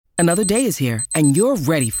Another day is here, and you're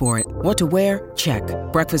ready for it. What to wear? Check.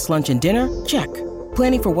 Breakfast, lunch, and dinner? Check.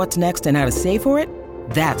 Planning for what's next and how to save for it?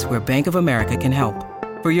 That's where Bank of America can help.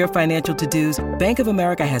 For your financial to-dos, Bank of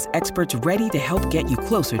America has experts ready to help get you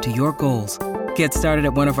closer to your goals. Get started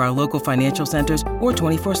at one of our local financial centers or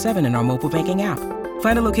 24/7 in our mobile banking app.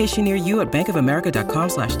 Find a location near you at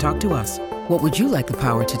bankofamerica.com/talktous. What would you like the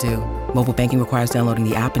power to do? Mobile banking requires downloading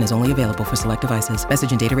the app and is only available for select devices.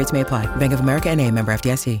 Message and data rates may apply. Bank of America N.A., member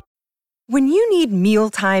FDIC. When you need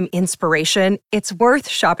mealtime inspiration, it's worth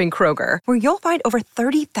shopping Kroger, where you'll find over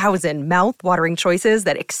 30,000 mouth-watering choices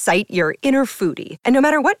that excite your inner foodie. And no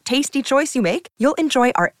matter what tasty choice you make, you'll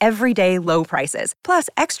enjoy our everyday low prices, plus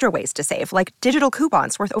extra ways to save, like digital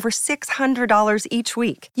coupons worth over $600 each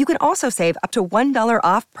week. You can also save up to $1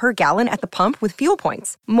 off per gallon at the pump with fuel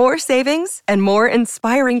points. More savings and more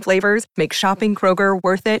inspiring flavors make shopping Kroger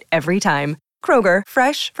worth it every time. Kroger,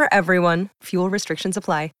 fresh for everyone. Fuel restrictions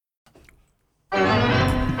apply.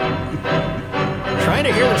 Trying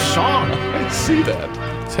to hear the song. I see that.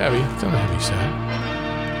 It's heavy. It's on the heavy side.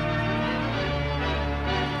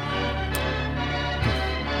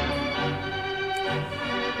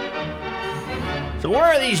 So where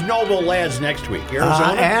are these noble lads next week?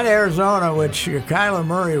 Arizona? At Arizona, which Kyler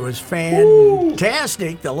Murray was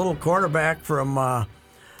fantastic. The little quarterback from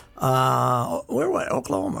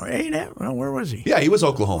Oklahoma? Where was he? Yeah, he was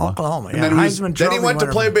Oklahoma. Oklahoma. And Yeah. then he went to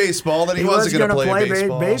play baseball. Then he wasn't going to play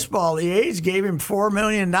baseball. The A's gave him $4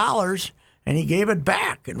 million, and he gave it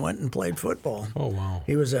back and went and played football. Oh, wow.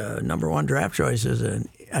 He was a number one draft choice as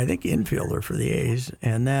I think infielder for the A's.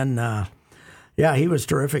 And then, he was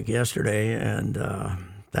terrific yesterday, and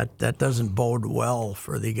that doesn't bode well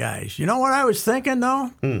for the guys. You know what I was thinking,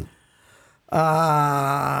 though?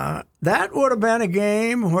 That would have been a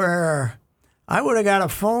game where I would have got a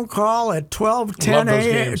phone call at 12:10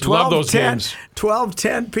 a.m.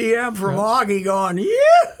 12:10 p.m. from Augie going,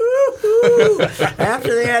 yoo-hoo!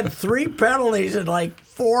 After they had 3 penalties in like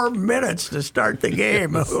 4 minutes to start the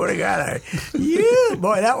game. I would have got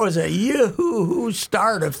boy, that was a yoo-hoo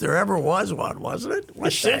start if there ever was one, wasn't it?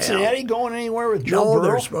 Is Cincinnati going anywhere with Joe No, Burrow?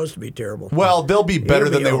 they're supposed to be terrible. Well, they'll be better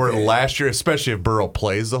than they were okay. last year, especially if Burrow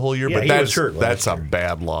plays the whole year. Yeah, but he was hurt that's last a year.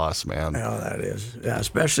 bad loss, man. Oh, that is. Yeah,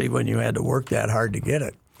 especially when you had to work that hard to get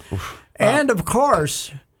it. And, of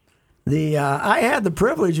course, I had the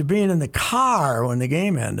privilege of being in the car when the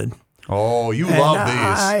game ended. Oh, you And love these.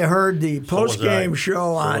 I heard the post-game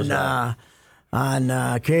show on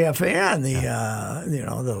KFAN,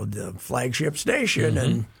 the flagship station,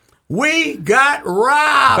 and we got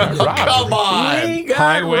robbed. Come on. We got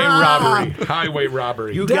Highway robbed. robbery. Highway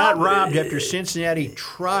robbery. You got robbed after Cincinnati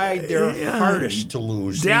tried their hardest to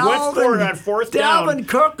lose. They went for it on fourth down. Dalvin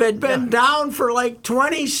Cook had been down for like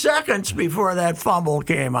 20 seconds before that fumble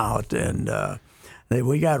came out, and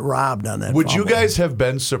we got robbed on that Would fumble. you guys have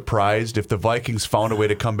been surprised if the Vikings found a way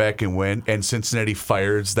to come back and win, and Cincinnati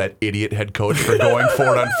fires that idiot head coach for going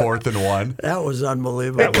for it on 4th and 1? That was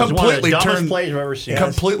unbelievable. It That was one of the completely dumbest turned plays I've ever seen.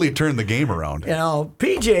 completely turned the game around. You know,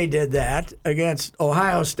 PJ did that against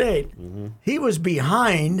Ohio State. He was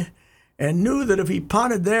behind and knew that if he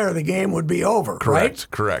punted there, the game would be over. Right?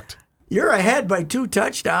 Correct. You're ahead by 2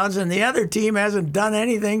 touchdowns, and the other team hasn't done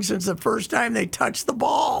anything since the first time they touched the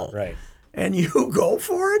ball. Right. And you go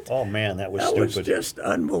for it? Oh, man, that was That stupid. was just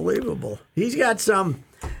unbelievable. He's got some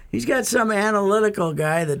analytical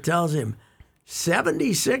guy that tells him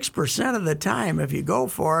 76% of the time, if you go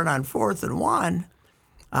for it on 4th and 1,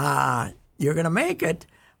 you're going to make it.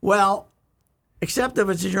 Well, except if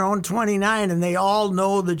it's your own 29 and they all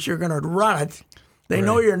know that you're going to run it. They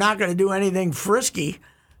know you're not going to do anything frisky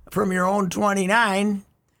from your own 29.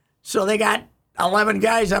 So they got 11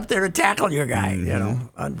 guys up there to tackle your guy. You know,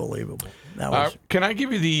 unbelievable. That was Can I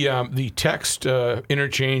give you the text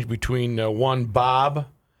interchange between one Bob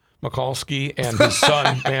Mikulski and his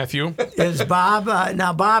son Matthew? Is Bob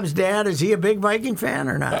now? Bob's dad, is he a big Viking fan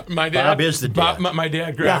or not? My dad Bob is the dad. My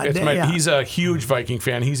dad, Greg. Yeah, He's a huge Viking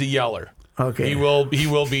fan. He's a yeller. Okay. He will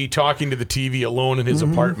be talking to the TV alone in his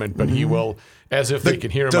apartment, but he will, as if they can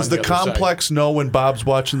hear him. Does on the other side. complex know when Bob's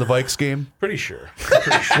watching the Vikes game? Pretty sure.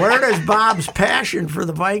 Where does Bob's passion for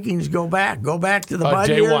the Vikings go back? Go back to the Bud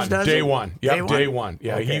Day years, one. does Day it? one. Yep, day one.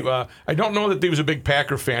 Yeah. Okay. He. I don't know that he was a big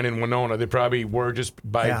Packer fan in Winona. They probably were just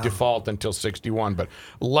by default until '61, but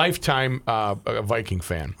lifetime a Viking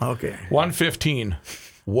fan. Okay. 115.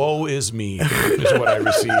 Woe is me is what I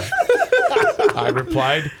received. I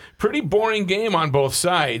replied, pretty boring game on both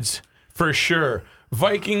sides, for sure.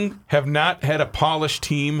 Viking have not had a polished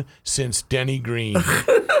team since Denny Green.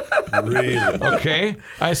 Really? Okay?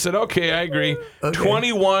 I said, okay, I agree.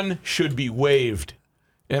 21 should be waived.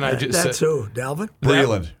 And I just That's said, who? Delvin?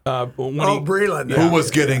 Breland, Breland. who was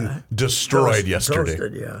getting destroyed yesterday.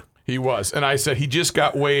 Toasted, yeah. he was. And I said, he just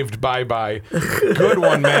got waved bye-bye. Good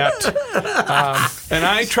one, Matt. And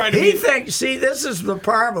I tried to He be... thinks, see, this is the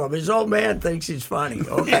problem. His old man thinks he's funny.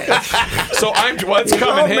 Okay. So what's His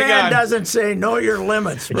coming? old Hang man on. doesn't say, know your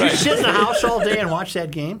limits. Did you sit in the house all day and watch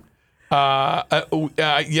that game?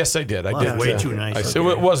 Yes, I did. I did. Way too nice. It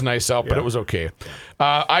was nice out, but it was okay.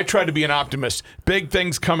 I tried to be an optimist. Big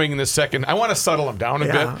things coming in the second. I want to settle them down a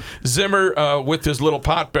bit. Zimmer, with his little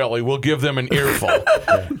pot belly, will give them an earful.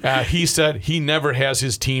 He said he never has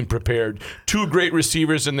his team prepared. 2 great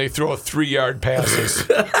receivers, and they throw 3-yard passes.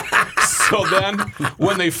 So then,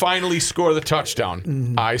 when they finally score the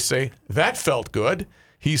touchdown, I say, that felt good.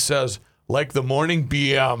 He says, like the morning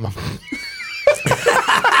BM.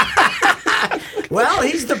 Well,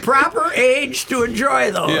 he's the proper age to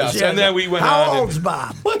enjoy those. Yes, and then we went How on. and- old's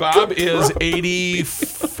Bob? Bob is 80.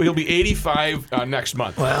 He'll be 85 next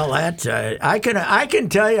month. Well, that's I can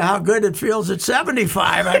tell you how good it feels at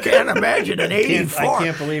 75. I can't imagine at 84. I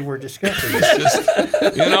can't believe we're discussing this.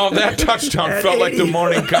 That touchdown felt like the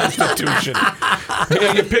morning Constitution.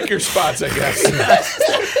 You pick your spots, I guess.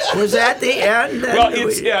 Was that the end? Well,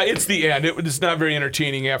 it's the end. It's not very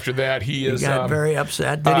entertaining after that. He got very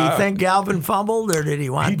upset. Did he think Galvin fumbled, or did he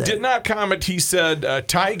want He that? did not comment. He said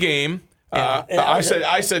tie game. I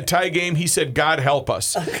said tie game. He said God help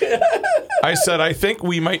us. I said I think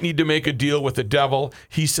we might need to make a deal with the devil.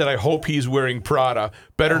 He said I hope he's wearing Prada.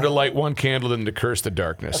 Better to light one candle than to curse the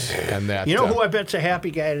darkness. And that You know who I bet's a happy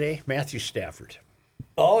guy today? Matthew Stafford.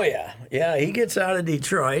 Oh, yeah. Yeah, he gets out of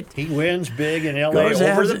Detroit. He wins big in L.A. Goes,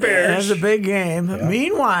 over the Bears. Has a big game. Yeah.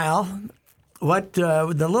 Meanwhile, what the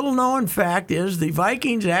little-known fact is the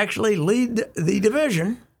Vikings actually lead the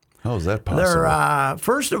division. How is that possible? They're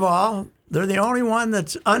first of all, they're the only one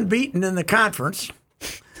that's unbeaten in the conference.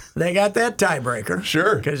 They got that tiebreaker.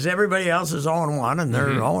 Sure. Because everybody else is 0-1, and they're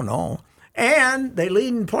 0-0. And they lead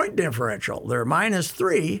in point differential. They're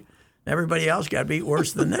 -3. Everybody else got beat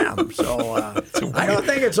worse than them. So I don't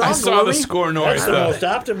think it's all I saw the Score North. That's the most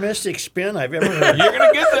optimistic spin I've ever heard. You're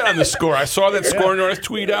going to get that on the score. I saw that Score North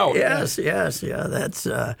tweet out. Yes. Yeah,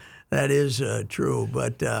 that is true.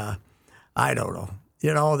 But I don't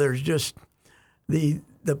know. There's just the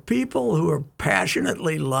people who are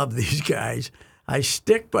passionately love these guys. I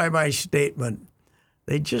stick by my statement.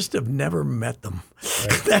 They just have never met them.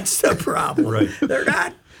 Right. That's the problem. Right. They're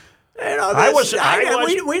not.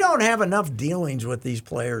 We don't have enough dealings with these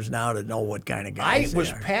players now to know what kind of guys I was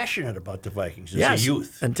they are. passionate about the Vikings as a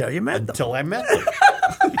youth. Until you met them. Until I met them.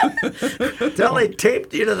 Until they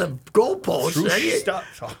taped you to the goalpost.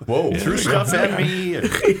 Threw stuff at me.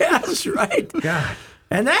 Yes, right. God.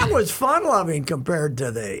 And that was fun-loving compared to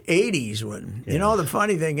the 80s when, the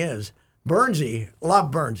funny thing is, Bernsey,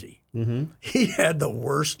 loved Bernsey. Mm-hmm. He had the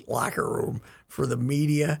worst locker room for the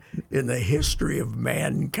media in the history of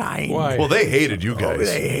mankind. Why? Well, they hated you guys.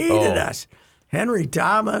 They hated us. Henry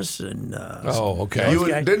Thomas and okay. You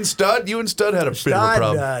and Stud had a bit of a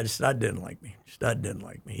problem. Stud didn't like me.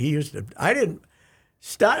 He used to. I didn't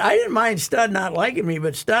mind Stud not liking me,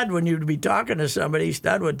 but Stud, when you'd be talking to somebody,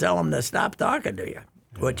 Stud would tell him to stop talking to you,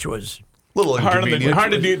 which was a little inconvenient.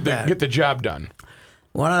 Hard to get the job done.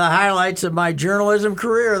 One of the highlights of my journalism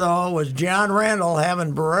career, though, was John Randall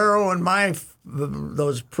having Barrero and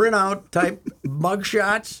those printout type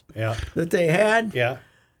mugshots that they had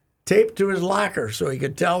taped to his locker so he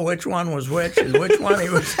could tell which one was which and which one he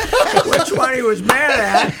was mad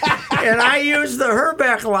at. And I used the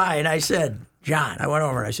Herbeck line. I said, John, I went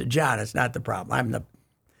over and I said, John, it's not the problem.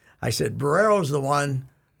 I said, Barrero's the one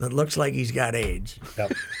that looks like he's got AIDS.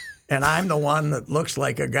 Yep. And I'm the one that looks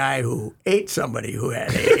like a guy who ate somebody who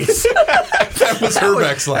had AIDS. That was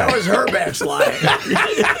Herbeck's line. That was Herbeck's line.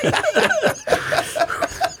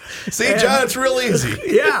 See, John, it's real easy.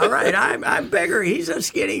 Yeah, right. I'm bigger. He's a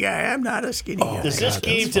skinny guy. I'm not a skinny guy. Does this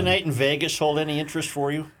game tonight in Vegas hold any interest for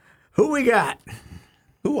you? Who we got?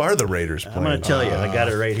 Who are the Raiders playing? I'm going to tell you. I got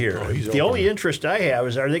it right here. The only interest I have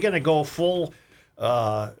is, are they going to go full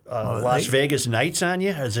Las Vegas Knights on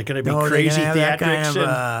you? Is it going to be crazy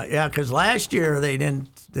theatrics? Because last year they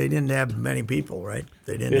didn't have many people, right?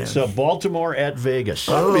 It's Baltimore at Vegas.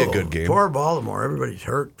 That'll be a good game. Poor Baltimore. Everybody's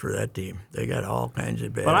hurt for that team. They got all kinds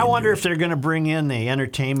of bad. But I wonder if they're going to bring in the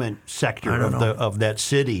entertainment sector of that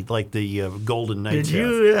city, like the Golden Knights.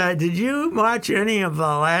 Did you watch any of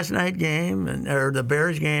last night's game or the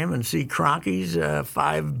Bears game and see Kroenke's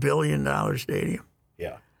 $5 billion stadium?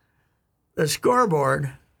 Yeah. The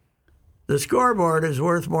scoreboard is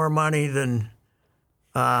worth more money than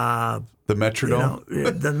The Metrodome?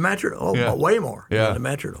 The Metrodome. But way more than the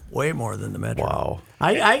Metrodome. Way more than the Metrodome. Wow.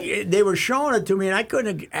 They were showing it to me, and I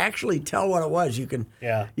couldn't actually tell what it was. You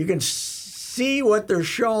can see what they're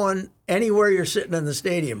showing anywhere you're sitting in the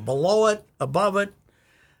stadium, below it, above it,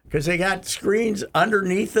 because they got screens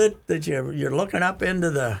underneath it that you're looking up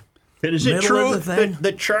into the. And is it true that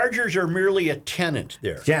the Chargers are merely a tenant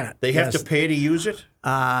there? Tenant. They have to pay to use it?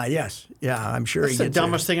 Yes. Yeah, I'm sure That's the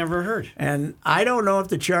dumbest thing I've ever heard. And I don't know if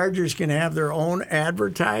the Chargers can have their own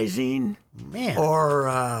advertising. Man. Or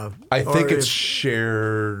I think it's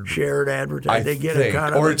shared advertising. They get a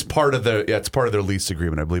cut of or it. it's part of their lease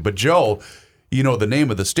agreement, I believe. But Joe, you know the name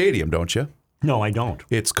of the stadium, don't you? No, I don't.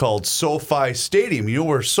 It's called SoFi Stadium. You know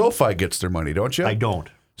where SoFi gets their money, don't you? I don't.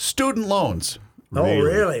 Student loans. Oh,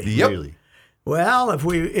 really? Yep. Really? Well, if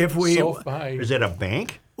we SoFi. Is it a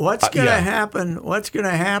bank? what's going to happen? What's going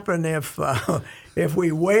to happen if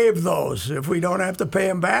we waive those? If we don't have to pay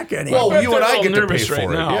them back anymore? Well, you and I get to pay nervous for right it.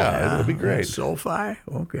 now. Yeah, it'll be great. SoFi?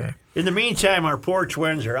 Okay. In the meantime, our poor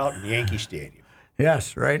Twins are out in Yankee Stadium.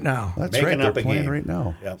 Yes, right now. That's Making right. They're up a playing game. right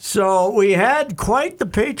now. Yep. So we had quite the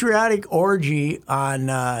patriotic orgy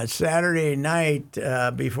on Saturday night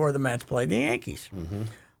before the Mets played the Yankees. Mm-hmm.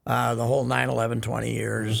 The whole 9/11, 20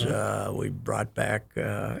 years, we brought back,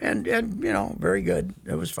 and you know, very good.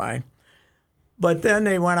 It was fine. But then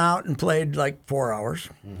they went out and played like 4 hours.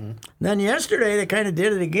 Mm-hmm. Then yesterday they kind of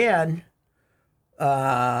did it again.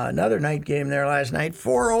 Another night game there last night.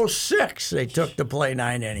 4:06 they took to play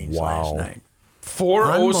 9 innings last night.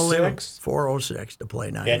 4:06? 4:06 to play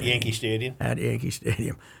 9 At innings. Yankee Stadium? At Yankee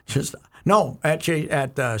Stadium. At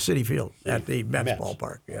Citi Field, at the Mets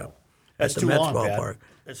ballpark. Yeah, That's at the too Mets long, ballpark.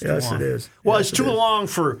 That's too Yes, long. it is. Well, Yes, it's too it is. long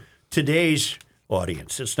for today's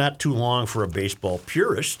audience. It's not too long for a baseball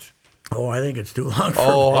purist. Oh, I think it's too long. For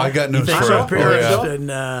Oh, I got news think for so? you. Paris Oh, yeah.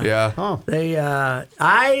 and Yeah. they.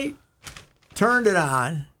 I turned it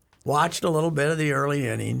on, watched a little bit of the early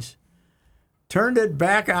innings, turned it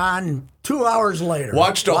back on 2 hours later.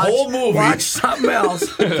 Watched a whole movie. Watched something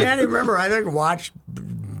else. Can't even remember. I think watched.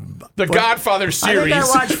 The Godfather I series. think I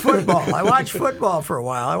watched football. I watched football for a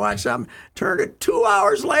while. I watched something. Turned it 2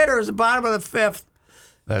 hours later. It was the bottom of the fifth.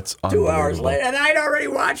 That's 2 unbelievable. hours later, and I'd already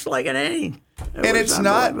watched like an inning. And it's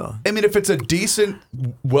not, I mean, if it's a decent,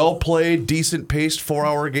 well-played, decent-paced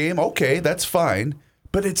 4-hour game, okay, that's fine.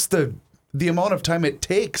 But it's the amount of time it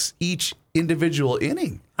takes each individual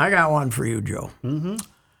inning. I got one for you, Joe. Mm-hmm.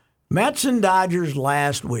 Mets and Dodgers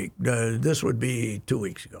last week. This would be 2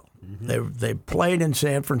 weeks ago. Mm-hmm. They played in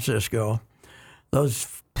San Francisco.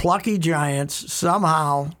 Those plucky Giants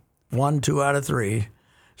somehow won 2 out of 3.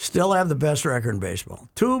 Still have the best record in baseball.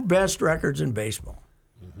 2 best records in baseball.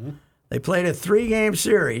 Mm-hmm. They played a 3-game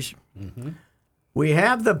series. Mm-hmm. We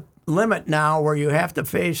have the limit now where you have to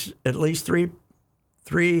face at least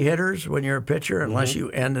three hitters when you're a pitcher, unless you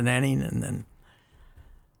end an inning. And then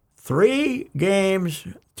 3 games,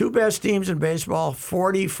 2 best teams in baseball,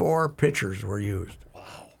 44 pitchers were used.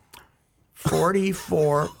 Wow.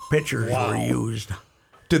 44 pitchers were used.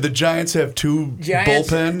 Did the Giants have 2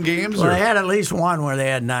 bullpen games? Well, they had at least one where they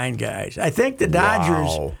had 9 guys. I think the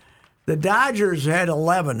Dodgers. The Dodgers had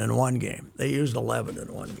 11 in one game. They used 11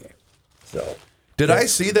 in one game. So Did I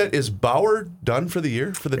see that? Is Bauer done for the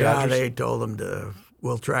year for the Dodgers? they told them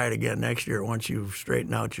we'll try it again next year once you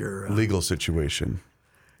straighten out your Legal situation.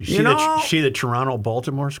 See the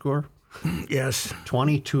Toronto-Baltimore score? Yes.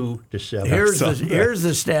 22-7. Here's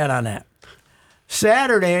the stat on that.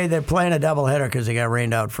 Saturday, they're playing a doubleheader because they got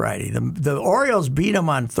rained out Friday. The Orioles beat them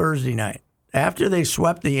on Thursday night after they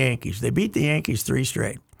swept the Yankees. They beat the Yankees 3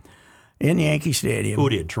 straight in Yankee Stadium. Who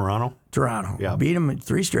did? Toronto? Toronto. Yeah. Beat them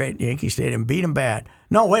 3 straight in Yankee Stadium. Beat them bad.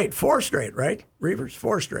 No, wait, 4 straight, right? Reavers,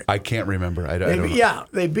 4 straight. I can't remember. I don't know. Yeah,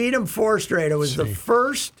 they beat them 4 straight. It was the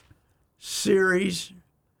first series.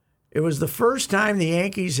 It was the first time the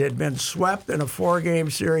Yankees had been swept in a 4-game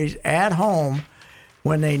series at home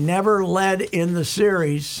when they never led in the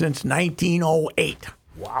series since 1908.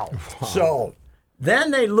 Wow. So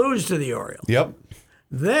then they lose to the Orioles. Yep.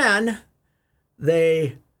 Then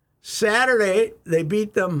Saturday, they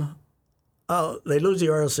beat them. They lose the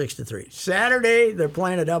Orioles 6-3. Saturday, they're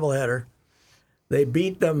playing a doubleheader. They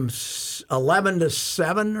beat them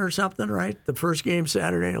 11-7 or something, right? The first game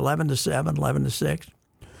Saturday, 11-7, 11-6.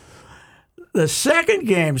 The second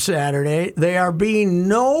game Saturday, they are being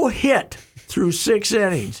no hit through 6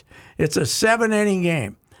 innings. It's a 7-inning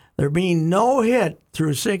game. They're being no hit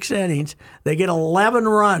through 6 innings. They get 11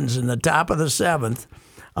 runs in the top of the 7th.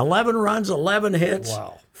 11 runs, 11 hits,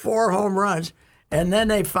 4 home runs. And then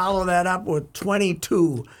they follow that up with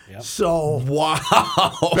 22. Yep. So, wow.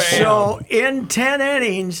 So in 10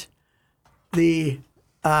 innings, the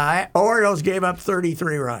Orioles gave up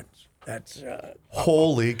 33 runs. That's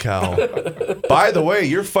holy cow! By the way,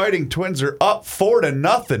 your Fighting Twins are up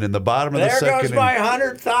 4-0 in the bottom of the second. There goes my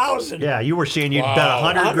 100,000. Yeah, you were saying you'd bet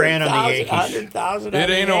 $100,000 on the Yankees. 100,000. It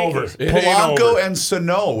ain't over. Polanco and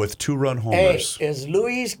Sano with 2-run homers. Hey, is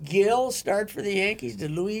Luis Gil start for the Yankees? Did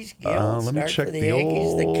Luis Gil Let me start check for the the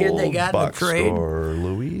Yankees? The kid they got in the box trade. score.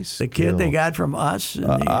 Luis. The kid they got from us.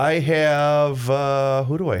 I have.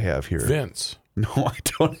 Who do I have here? Vince. No, I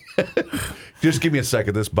don't. Just give me a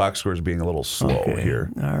second. This box score is being a little slow here.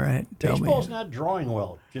 All right. Tell Baseball's me. not drawing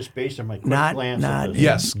well, just based on my quick Not- glance. not- at this.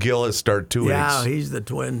 Yes, Gil is start 2 Yeah, innings. he's the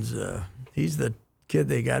Twins. He's the kid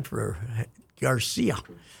they got for Garcia.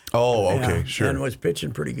 Oh, okay, Yeah, sure. And was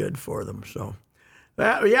pitching pretty good for them. So,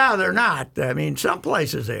 yeah, they're not. I mean, some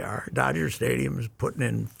places they are. Dodger Stadium is putting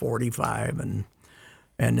in 45,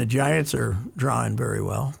 and the Giants are drawing very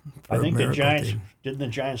well. I think the Miracle Giants team. didn't the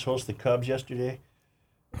Giants host the Cubs yesterday?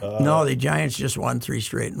 No, the Giants just won 3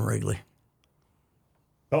 straight in Wrigley.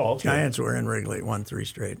 Oh, okay. Giants were in Wrigley, won 3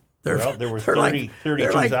 straight. Well, there were they're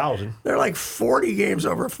 32,000. They're like 40 games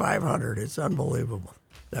over 500. It's unbelievable.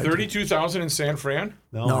 32,000 in San Fran?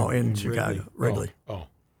 No, in Chicago, Wrigley. Oh.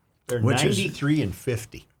 They're Which is- 93 and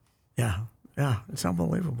 50. Yeah, it's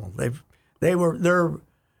unbelievable.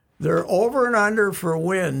 They're over and under for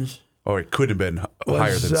wins. Oh, it could have been Was,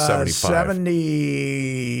 higher than 75.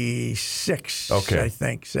 76. Okay. I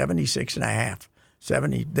think 76 and a half.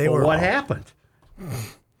 70. They Well, were. what happened?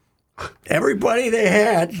 Everybody they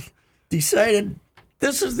had decided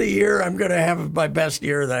this is the year I'm going to have my best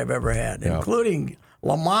year that I've ever had, including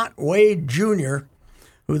Lamont Wade Jr.,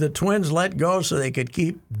 who the Twins let go so they could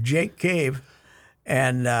keep Jake Cave,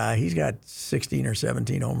 and he's got 16 or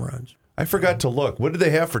 17 home runs. I forgot to look. What did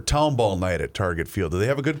they have for Town Ball night at Target Field? Do they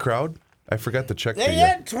have a good crowd? I forgot to check. They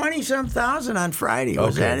had 20-some thousand on Friday.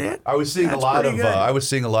 Was that it? I was seeing That's a lot pretty of. good. I was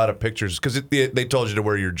seeing a lot of pictures because they told you to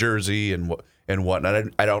wear your jersey and whatnot.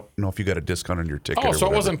 I don't know if you got a discount on your ticket. Oh, or so it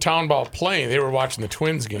whatever. wasn't Town Ball playing. They were watching the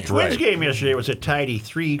Twins game. Twins game yesterday was a tidy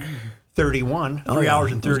 3:31, 3 yeah.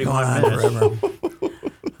 hours and It was 31 going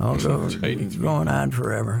on minutes. It's going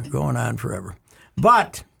on forever.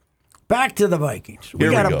 But back to the Vikings. We Here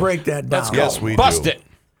we got to go. break that down. Yes, we Bust do. it.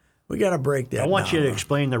 We got to break that down. I want you to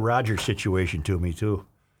explain the Rogers situation to me, too.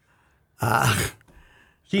 Has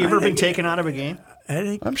he ever been taken out of a game? I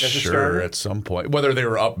think, I'm a sure starter? at some point, whether they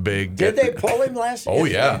were up big. did they pull him last year? Oh,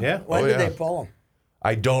 yeah. Yeah. When Oh, did yeah. they pull him?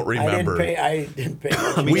 I don't remember. I didn't pay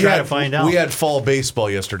Let me try to find out. We had fall baseball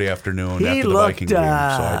yesterday afternoon after the Viking game, so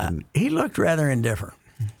I didn't. He looked rather indifferent.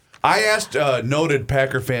 I asked noted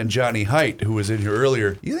Packer fan Johnny Height, who was in here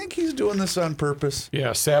earlier, you think he's doing this on purpose?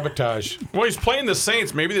 Yeah, sabotage. Well, he's playing the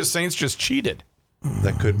Saints. Maybe the Saints just cheated.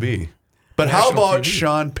 That could be. But how National about TV.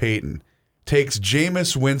 Sean Payton takes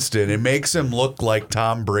Jameis Winston and makes him look like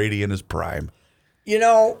Tom Brady in his prime? You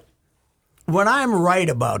know, when I'm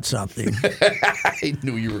right about something, I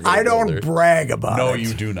knew you were going I don't brag about No, it.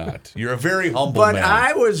 you do not. You're a very humble But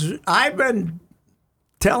man. I've been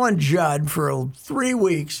telling Judd for 3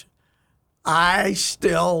 weeks, I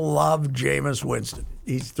still love Jameis Winston.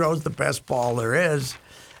 He throws the best ball there is.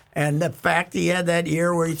 And the fact he had that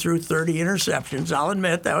year where he threw 30 interceptions, I'll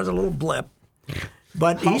admit that was a little blip.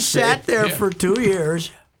 But he sat there for 2 years.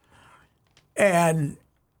 And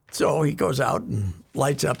so he goes out and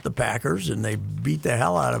lights up the Packers, and they beat the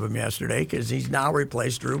hell out of him yesterday because he's now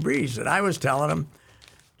replaced Drew Brees. And I was telling him,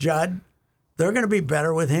 Judd, they're going to be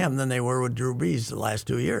better with him than they were with Drew Brees the last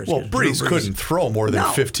 2 years. Well, 'cause Drew Brees couldn't throw more than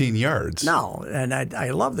No. 15 yards. No, and I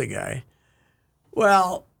love the guy.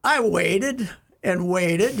 Well, I waited and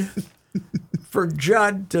waited for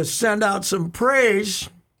Judd to send out some praise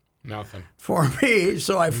Nothing. for me,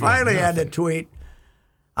 so I finally had to tweet,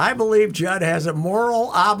 I believe Judd has a moral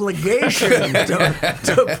obligation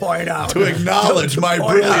to point out. To acknowledge my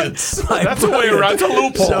point out brilliance. my That's a way around. That's a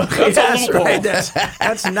loophole. So, That's that's a loophole. right.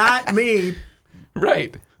 That's not me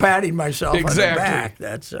Right. patting myself on the Exactly. back.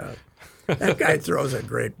 That's that guy throws a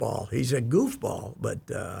great ball. He's a goofball, but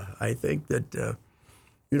I think that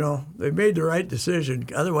they made the right decision.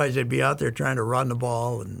 Otherwise, they'd be out there trying to run the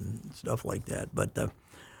ball and stuff like that. But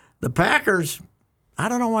the Packers, I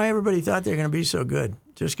don't know why everybody thought they were going to be so good.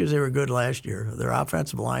 Just because they were good last year, their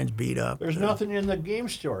offensive line's beat up. There's nothing in the game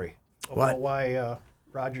story What? about why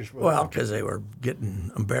Rogers was Well, because they were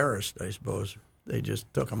getting embarrassed, I suppose. They just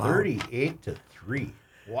took them out. 38-3.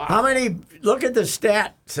 Wow. How many? Look at the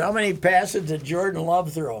stats. How many passes did Jordan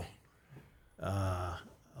Love throw?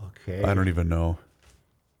 Okay. I don't even know.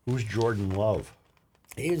 Who's Jordan Love?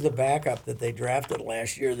 He was the backup that they drafted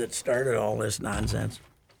last year that started all this nonsense.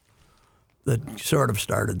 That sort of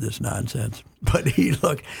started this nonsense. But he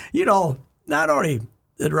looked, not only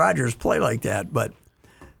that Rodgers play like that, but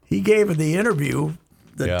he gave the interview,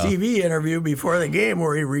 the TV interview before the game,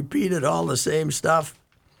 where he repeated all the same stuff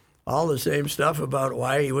about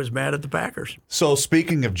why he was mad at the Packers. So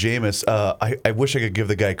speaking of Jameis, I wish I could give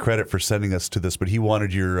the guy credit for sending us to this, but he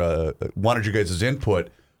wanted your guys' input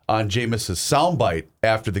on Jameis's soundbite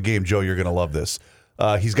after the game. Joe, you're going to love this.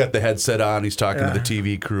 He's got the headset on. He's talking to the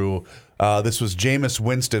TV crew. This was Jameis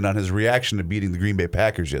Winston on his reaction to beating the Green Bay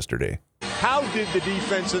Packers yesterday. How did the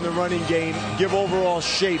defense in the running game give overall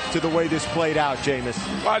shape to the way this played out, Jameis?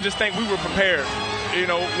 Well, I just think we were prepared. You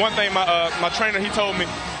know, one thing my trainer, he told me,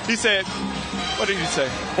 he said, what did he say?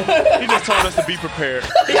 He just told us to be prepared.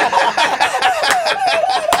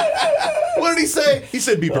 What did he say? He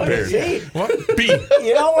said be prepared. What? Be.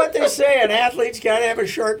 You know what they say, an athlete's got to have a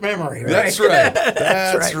short memory, right? That's right.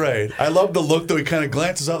 That's right. I love the look, though. He kind of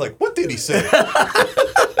glances out like, what did he say?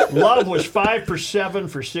 Love was 5 for 7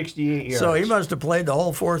 for 68 yards. So he must have played the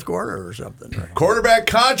whole fourth quarter or something. Right? Quarterback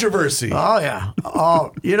controversy. Oh, yeah.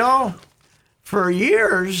 Oh, you know, for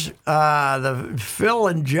years, the Phil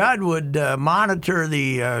and Judd would monitor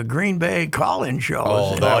the Green Bay call-in shows.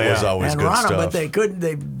 Oh, that was always good stuff. But they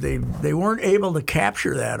couldn't. They weren't able to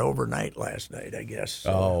capture that overnight last night, I guess.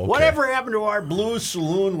 So. Oh, okay. Whatever happened to our Blues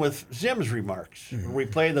Saloon with Zim's remarks? Where we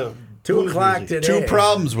play the 2 o'clock music. today. Two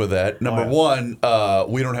problems with that. Number one,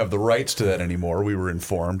 we don't have the rights to that anymore. We were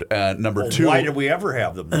informed. Number two, why did we ever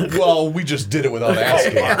have them? well, we just did it without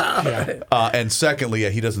asking. And secondly,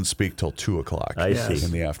 he doesn't speak till 2 o'clock. I see.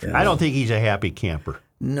 In the afternoon. I don't think he's a happy camper.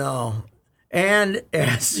 No. And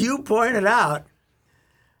as you pointed out,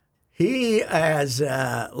 he has,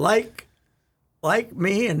 like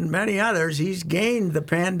me and many others, he's gained the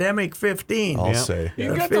pandemic 15. I'll say.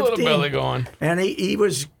 You got the little belly going. And he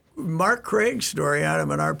was, Mark Craig's story on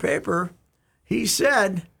him in our paper, he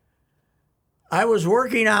said, I was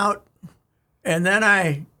working out, and then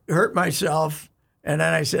I hurt myself, and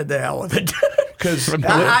then I said, the hell with it. Because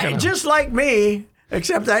just like me,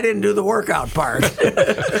 except I didn't do the workout part.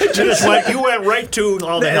 You went right to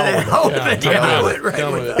all the hell with it. I went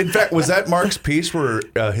right with it. in fact, was that Mark's piece where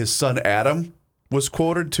his son Adam was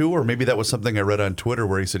quoted too, or maybe that was something I read on Twitter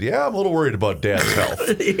where he said, "Yeah, I'm a little worried about Dad's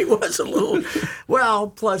health." He was a little. Well,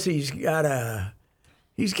 plus he's got to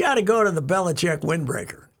go to the Belichick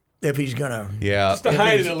windbreaker. If he's gonna, just to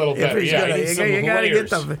hide it a little bit. You got to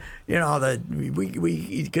get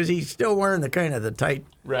because he's still wearing the kind of the tight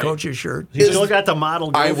coach's shirt. He's still got the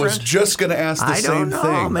model girlfriend? I was just going to ask the same thing. I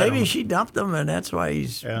don't know. Maybe she dumped him, and that's why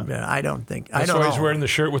he's. Yeah. I don't think. That's why he's wearing the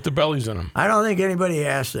shirt with the bellies in him. I don't think anybody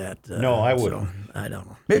asked that. No, I wouldn't. I don't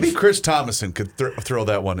know. Maybe Chris Thomason could throw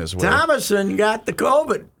that one as well. Thomason got the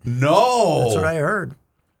COVID. No, that's what I heard.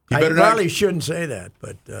 I probably shouldn't say that,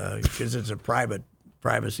 but because it's a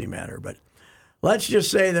privacy matter. But let's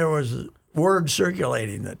just say there was word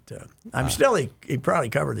circulating that he probably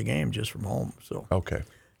covered the game just from home, so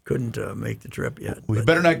couldn't make the trip yet. We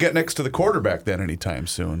better not get next to the quarterback then anytime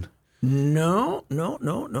soon. No,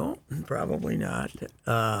 probably not.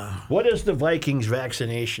 What is the Vikings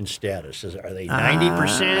vaccination status? Are they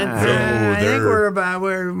 90%? I think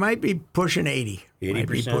we might be pushing 80. 80%? Might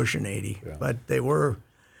be pushing 80, but they were.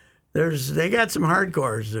 They got some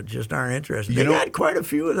hardcores that just aren't interested. They got quite a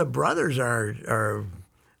few of the brothers are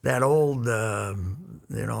that old.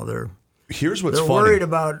 They're here's what's they're funny. worried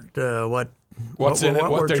about what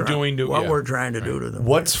they're doing to what we're trying to do to them.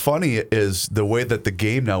 What's funny is the way that the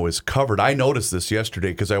game now is covered. I noticed this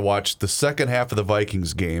yesterday because I watched the second half of the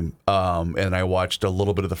Vikings game, and I watched a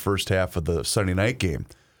little bit of the first half of the Sunday night game.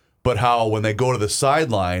 But how when they go to the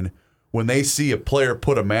sideline, when they see a player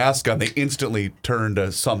put a mask on, they instantly turn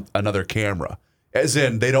to another camera. As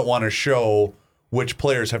in, they don't want to show which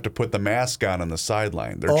players have to put the mask on the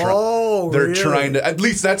sideline. They're really? trying to. At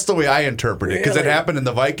least that's the way I interpret it, because it happened in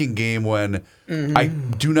the Viking game when I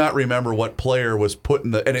do not remember what player was put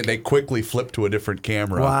in and they quickly flipped to a different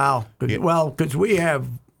camera. Wow. Well, because we have,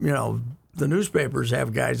 the newspapers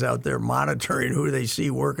have guys out there monitoring who they see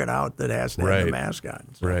working out that has to have the mask on.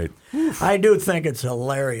 So. Right. I do think it's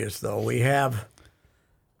hilarious, though. We have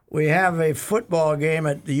a football game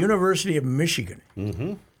at the University of Michigan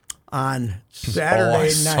on Saturday night. I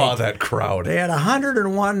saw that crowd. They had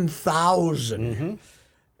 101,000.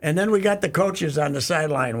 And then we got the coaches on the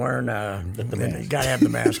sideline wearing you got to have the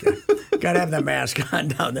mask on. Got to have the mask on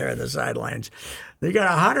down there at the sidelines. They got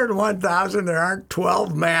 101,000. There aren't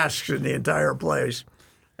 12 masks in the entire place.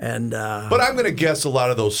 And but I'm going to guess a lot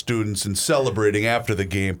of those students in celebrating after the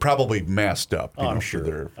game probably masked up for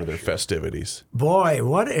their festivities. Boy,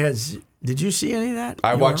 did you see any of that?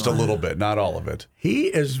 I watched a little bit, not all of it.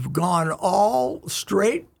 He has gone all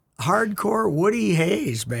straight hardcore Woody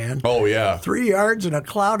Hayes, man. Oh, yeah. 3 yards in a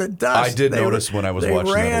cloud of dust. I did notice when I was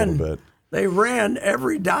watching that a little bit. They ran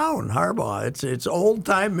every down, Harbaugh. It's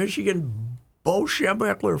old-time Michigan Bo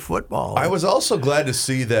Schembechler football. I was also glad to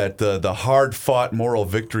see that the hard-fought moral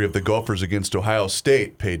victory of the Gophers against Ohio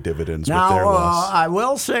State paid dividends with their loss. I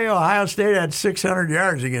will say Ohio State had 600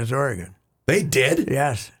 yards against Oregon. They did?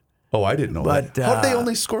 Yes. Oh, I didn't know that. How did they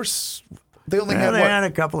only score? They only had they what? had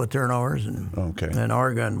a couple of turnovers, and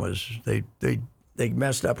Oregon was they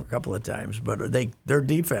messed up a couple of times, but their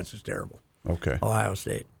defense is terrible. Okay. Ohio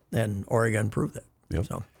State and Oregon proved that. Yep.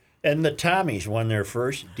 So. And the Tommies won their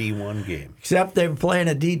first D1 game. Except they were playing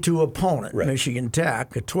a D2 opponent, right. Michigan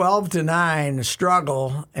Tech, a 12-9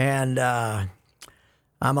 struggle, and I'm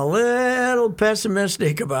a little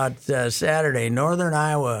pessimistic about Saturday. Northern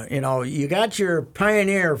Iowa, you got your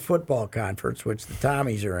Pioneer Football Conference, which the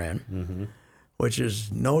Tommies are in, which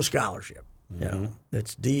is no scholarship.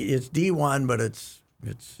 It's D1, but it's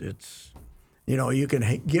you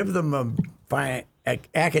can give them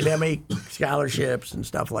academic scholarships and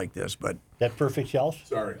stuff like this, but that Perfect Health.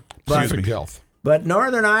 Perfect Health. But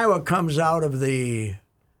Northern Iowa comes out of the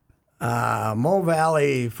Mo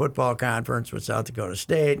Valley Football Conference with South Dakota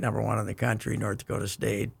State, number 1 in the country. North Dakota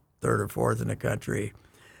State, 3rd or 4th in the country.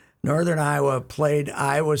 Northern Iowa played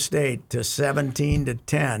Iowa State to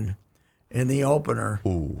 17-10 in the opener.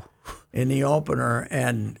 Ooh. In the opener,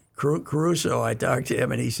 and Caruso, I talked to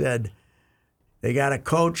him, and he said they got a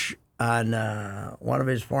coach on one of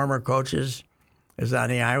his former coaches is on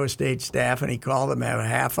the Iowa State staff, and he called him a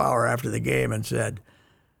half hour after the game and said,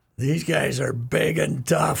 "These guys are big and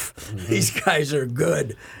tough. These guys are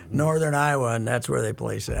good." Northern Iowa, and that's where they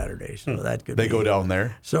play Saturday. So that could they go down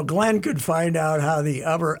there. So Glenn could find out how the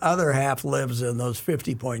other half lives in those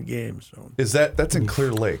 50-point games. So. Is that's in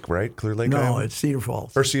Clear Lake, right? Clear Lake. No, Iowa? it's Cedar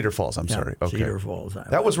Falls. Or Cedar Falls. I'm sorry. Okay. Cedar Falls. Iowa.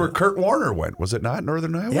 That was where Kurt Warner went, was it not?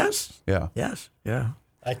 Northern Iowa. Yes. Yeah. Yes. Yeah.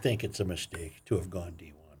 I think it's a mistake to have gone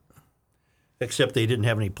D1. Except they didn't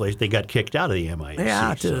have any place. They got kicked out of the MIAC.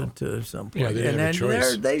 Yeah, to some point. Yeah, they didn't have a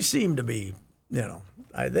choice. They seem to be,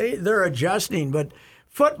 they're adjusting. But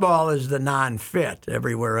football is the non-fit.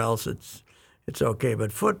 Everywhere else, it's okay.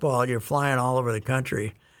 But football, you're flying all over the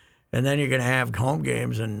country, and then you're going to have home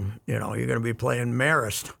games, and you're going to be playing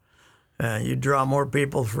Marist. You draw more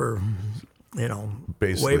people for,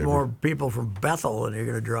 more people from Bethel than you're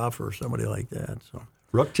going to draw for somebody like that. So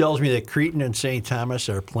Rook tells me that Cretin and St. Thomas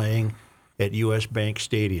are playing at U.S. Bank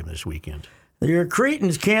Stadium this weekend. Your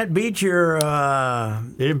Cretans can't beat your.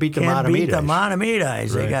 They didn't beat the Mahtomedites. Right.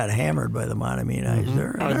 They got hammered by the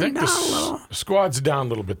Mahtomedites. I think the squad's down a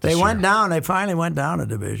little bit this year. They went down. They finally went down a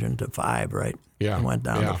division to 5, right? Yeah. They went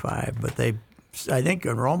down to 5. But I think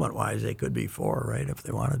enrollment-wise, they could be 4, right, if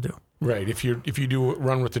they wanted to. Right, if you do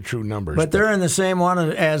run with the true numbers. But they're in the same one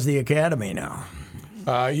as the Academy now.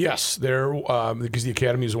 Yes, they're because the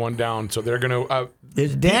Academy's one down, so they're going to.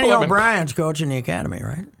 Is Danny O'Brien's coaching the Academy,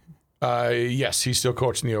 right? Yes, he's still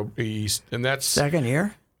coaching the East, and that's second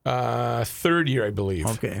year. 3rd year, I believe.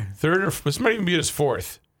 Okay. Third, or this might even be his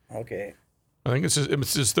 4th. Okay. I think it's his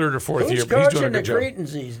 3rd or 4th year. Who's But he's doing a coaching good the job.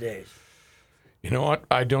 Cretans these days? You know what?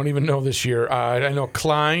 I don't even know this year. I know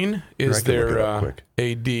Klein is their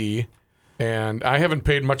AD. And I haven't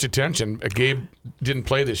paid much attention. Gabe didn't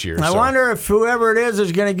play this year. I wonder if whoever it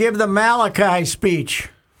is going to give the Malachi speech.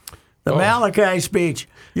 Malachi speech.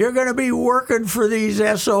 You're going to be working for these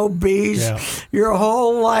SOBs your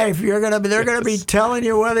whole life. They're going to be telling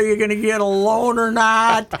you whether you're going to get a loan or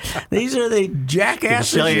not. These are the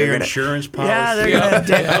jackasses. Sell your insurance policy. Yeah,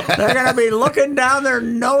 they're going to be looking down their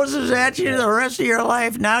noses at you the rest of your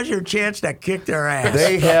life. Now's your chance to kick their ass.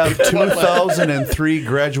 They have 2003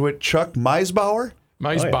 graduate Chuck Meisbauer.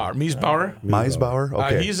 Meisbauer.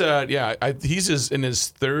 Okay. He's in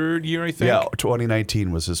his 3rd year, I think. Yeah,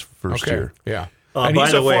 2019 was his first year. Yeah. And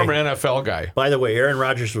he's a former NFL guy. By the way, Aaron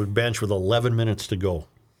Rodgers was benched with 11 minutes to go.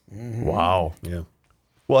 Wow. Yeah.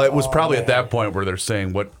 Well, it was probably at that point where they're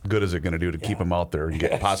saying, what good is it going to do to keep him out there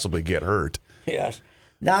and possibly get hurt? Yes.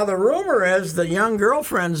 Now, the rumor is the young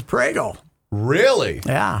girlfriend's Prego. Really?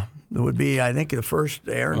 Yeah. It would be, I think, the first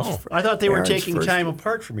Aaron's. I thought they were taking time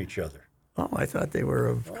apart from each other. Oh, I thought they were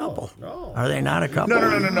a couple. No. Are they not a couple?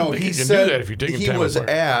 No. He said do that if you're taking time apart.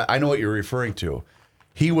 I know what you're referring to.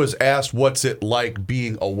 He was asked, what's it like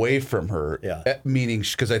being away from her? Yeah. Meaning,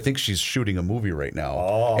 because I think she's shooting a movie right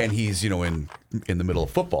now, and he's, in the middle of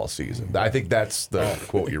football season. I think that's the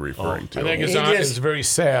quote you're referring to. I think it's very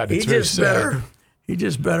sad. He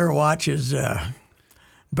just better watch his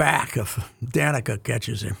back if Danica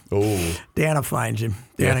catches him. Oh. Dana finds him.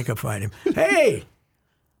 Danica finds him. Hey,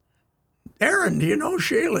 Aaron, do you know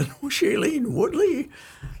Shailene Woodley?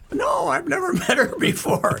 No, I've never met her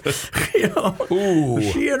before. Ooh.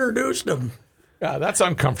 She introduced him. Yeah, that's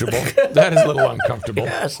uncomfortable. That is a little uncomfortable.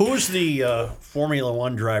 Yes. Who's the Formula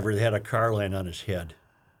One driver that had a car land on his head?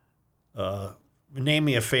 Name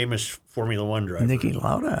me a famous Formula One driver. Niki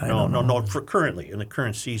Lauda? No. For currently in the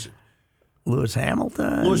current season, Lewis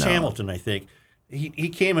Hamilton. Lewis Hamilton, I think. He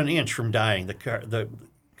came an inch from dying. The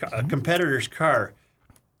competitor's car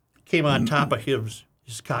came on top of his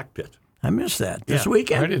cockpit. I missed that this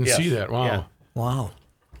weekend. I didn't see that. Wow. Yeah. Wow.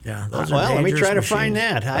 Yeah. Those are Let me try to dangerous find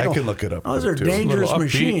machines. that. I can look it up. Those are too. dangerous upbeat.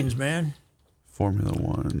 machines, man. Formula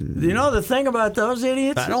One. You know the thing about those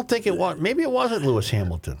idiots? I don't think it was. Maybe it wasn't Lewis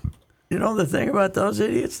Hamilton. You know the thing about those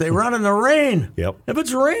idiots? They run in the rain. Yep. If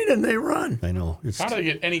it's raining, they run. I know. It's How do they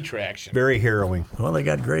get any traction? very harrowing. Well, they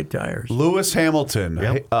got great tires. Lewis Hamilton.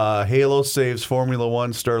 Yep. Halo saves Formula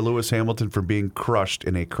One star Lewis Hamilton from being crushed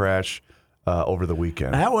in a crash over the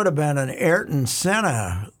weekend. That would have been an Ayrton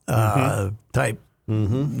Senna type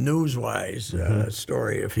news-wise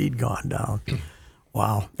story if he'd gone down.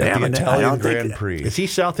 Wow. At the I Italian don't think- Grand Prix. Is he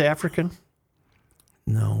South African?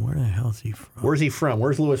 No, where the hell is he from? Where's he from?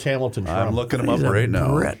 Where's Lewis Hamilton from? I'm looking him up He's a right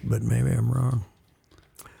now. Brit, but maybe I'm wrong.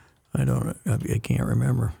 I can't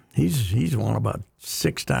remember. He's won about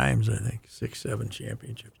 6 times, I think, 6, 7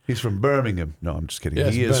 championships. He's from Birmingham. No, I'm just kidding.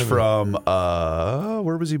 Yes, he is Birmingham. from,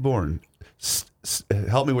 where was he born?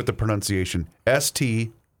 Help me with the pronunciation.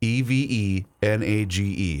 Stevenage.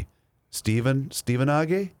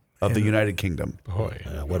 Stevenage of the United Kingdom. Boy,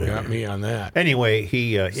 got me on that. Anyway,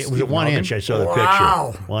 it was at 1 Morgan? inch. I saw the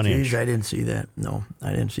Wow. picture. 1 Jeez, inch. I didn't see that. No,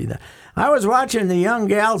 I didn't see that. I was watching the young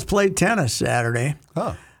gals play tennis Saturday.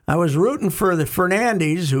 Huh. I was rooting for the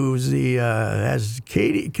Fernandez, who's has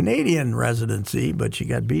Canadian residency, but she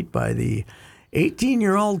got beat by the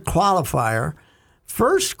 18-year-old qualifier.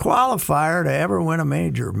 First qualifier to ever win a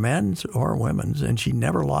major, men's or women's, and she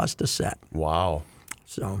never lost a set. Wow.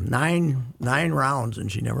 So nine rounds,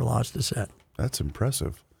 and she never lost a set. That's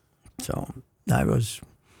impressive. So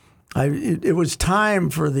it was time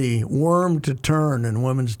for the worm to turn in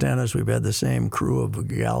women's tennis. We've had the same crew of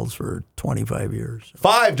gals for 25 years.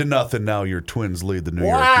 5-0 now. Your Twins lead the New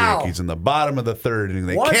York Wow. Yankees in the bottom of the third inning.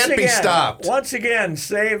 They can't be stopped. Once again,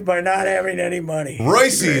 saved by not having any money.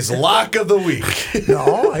 Royce's lock of the week.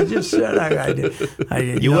 No, I just said I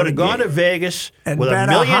did. You would have gone to Vegas and with bet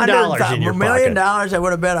 $1 million in your $1 million. pocket. I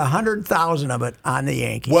would have bet 100,000 of it on the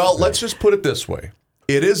Yankees. Well, let's just put it this way.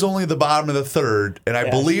 It is only the bottom of the third, and I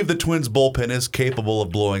believe the Twins bullpen is capable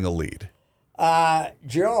of blowing a lead.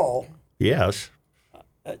 Joe, Yes.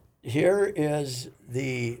 here is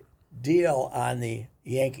the deal on the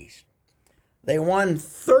Yankees. They won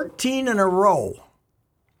 13 in a row,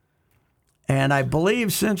 and I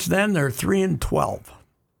believe since then they're 3-12.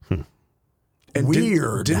 And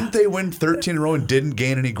Weird. Didn't they win 13 in a row and didn't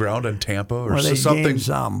gain any ground on Tampa or Well, they something? gained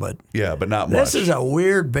some, but Yeah, but not much. this is a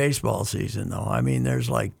weird baseball season, though. I mean, there's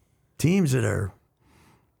like teams that are,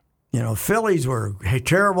 Phillies were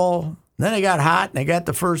terrible. Then they got hot and they got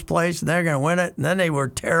the first place and they're going to win it. And then they were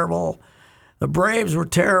terrible. The Braves were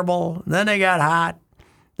terrible. And then they got hot.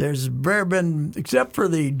 There's been, except for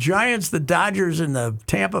the Giants, the Dodgers, and the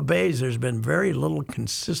Tampa Bays, there's been very little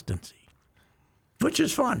consistency, which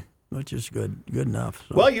is fun. Which is good enough.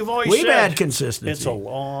 So Well, you've always we've said had consistency. it's a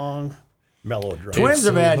long melodrama. Twins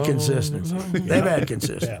have had consistency. They've had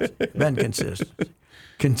consistency. Been consistent.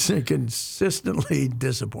 Consistently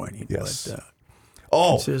disappointing. Yes.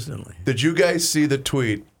 But, consistently. Did you guys see the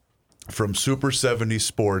tweet from Super 70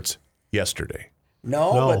 Sports yesterday?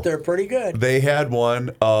 No, but they're pretty good. They had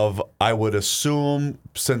one of, I would assume,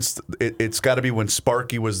 since it's got to be when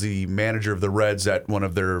Sparky was the manager of the Reds at one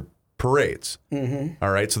of their parades. Mm-hmm.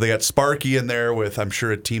 All right, so they got Sparky in there with, I'm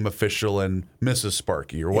sure, a team official and Mrs.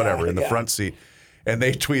 Sparky or whatever in the front seat. And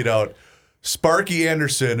they tweet out, Sparky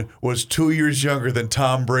Anderson was 2 years younger than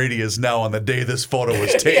Tom Brady is now on the day this photo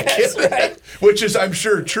was taken. That's right. Which is, I'm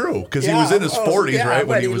sure, true, because he was in his 40s, right?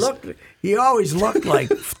 But he always looked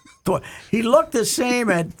like... He looked the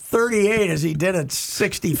same at 38 as he did at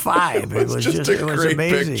 65. It was just a great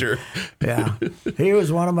amazing. picture. Yeah, he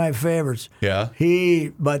was one of my favorites. Yeah.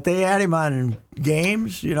 But they had him on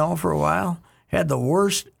games, for a while. Had the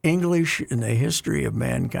worst English in the history of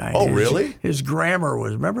mankind. Oh, really? His grammar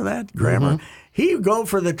was, remember that? Grammar. Mm-hmm. He would go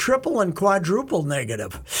for the triple and quadruple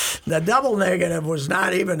negative. The double negative was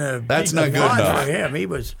not even a That's not good enough for him.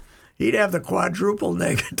 He'd have the quadruple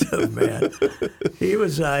negative, man. He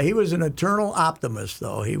was an eternal optimist,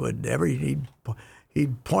 though. He'd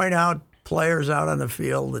point out players out on the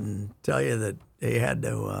field and tell you that they had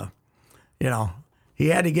to, he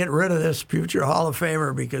had to get rid of this future Hall of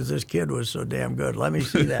Famer because this kid was so damn good. Let me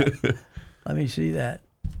see that. Let me see that.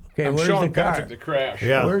 Okay, I'm where's showing the car? Patrick the crash.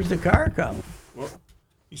 Yeah. Where's the car come? Well,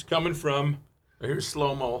 he's coming from. Here's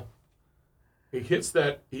slow-mo. He hits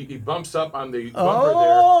that. He bumps up on the bumper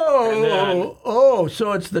there, and then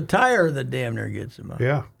So it's the tire that damn near gets him up.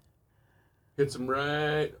 Yeah. hits him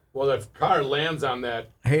right. Well, the car lands on that.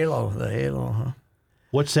 The halo, huh?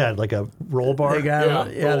 What's that? Like a roll bar? They got roll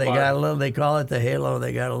they bar. got a little. They call it the halo.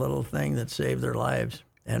 They got a little thing that saved their lives.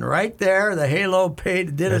 And right there, the halo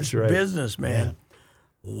did its business, man.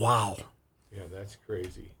 Yeah. Wow. Yeah, that's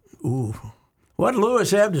crazy. Ooh. What did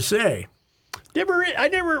Lewis have to say? I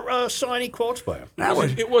never saw any quotes by him.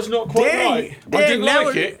 It was not quite right. I didn't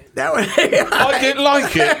like it. I didn't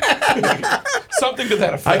like it. Something to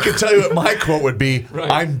that effect. I can tell you what my quote would be. Right.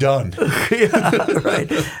 I'm done. Yeah, right.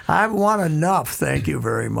 I've won enough. Thank you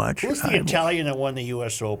very much. Who's the Italian that won the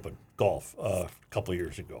U.S. Open golf a couple of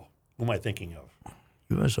years ago? Who am I thinking of?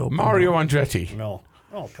 U.S. Open. Mario Andretti. No.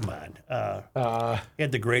 Oh, come on. He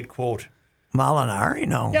had the great quote. Molinari?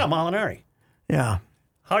 No. Yeah, Molinari. Yeah.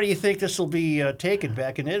 How do you think this will be taken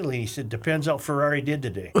back in Italy? He said, depends how Ferrari did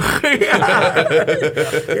today. Yeah.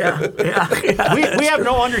 We have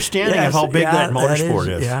no understanding of how big that motorsport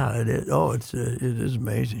is. Yeah, it is. Oh, it is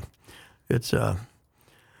amazing. It's and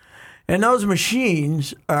those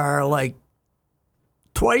machines are like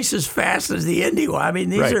twice as fast as the Indy one. I mean,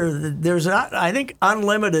 there's I think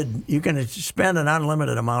unlimited. You can spend an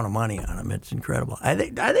unlimited amount of money on them. It's incredible. I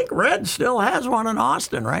think Red still has one in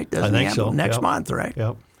Austin, right? Doesn't he have so. Next month, right?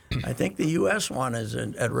 Yep. I think the U.S. one is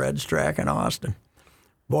at Red's track in Austin.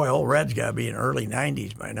 Boy, old Red's got to be in early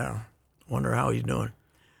 90s by now. Wonder how he's doing.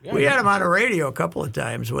 Yeah, we had him on the radio a couple of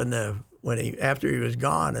times after he was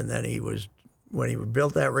gone, and then when he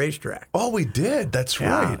built that racetrack. Oh, we did. That's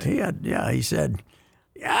right. He said,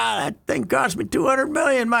 "Yeah, that thing cost me $200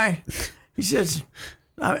 million." He says,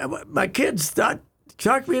 "My kids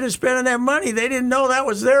talked me into spending that money. They didn't know that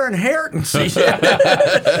was their inheritance." He said.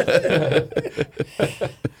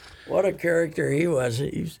 What a character he was.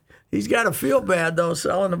 He's got to feel bad though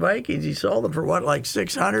selling the Vikings. He sold them for what, like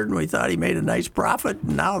 $600, and we thought he made a nice profit.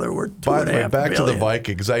 And now they're worth $2.5 billion. By the way, back to the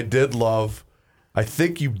Vikings. I did love. I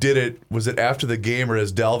think you did it. Was it after the game or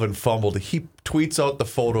as Dalvin fumbled? He tweets out the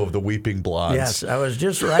photo of the Weeping Blondes. Yes, I was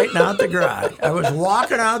just writing out the garage. I was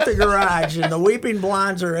walking out the garage, and the Weeping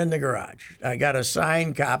Blondes are in the garage. I got a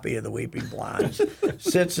signed copy of the Weeping Blondes.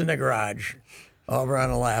 Sits in the garage over on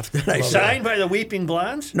the left. And I signed by the Weeping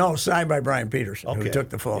Blondes? No, signed by Brian Peterson, who took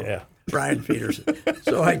the photo. Yeah. Brian Peterson.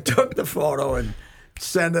 So I took the photo and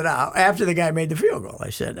sent it out. After the guy made the field goal, I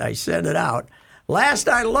sent it out. Last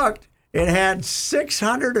I looked, it had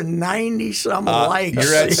 690 some likes.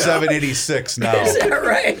 You're at 786 now. Is that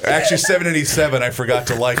right? Actually, 787. I forgot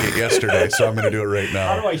to like it yesterday, so I'm going to do it right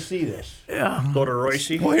now. How do I see this? Yeah. Go to Royce?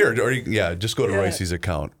 Well, just go to Royce's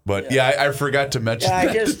account. But I forgot to mention that.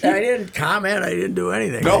 I didn't comment. I didn't do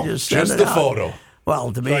anything. No, I just the photo.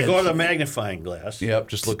 Well, to me, I go to the magnifying glass. Yep,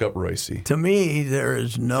 just look up Royce. To me, there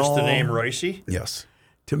is no. Just the name Royce? Yes.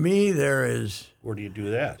 To me, there is. Where do you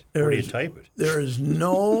do that? Where do you type it? There is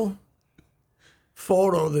no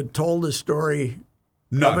photo that told the story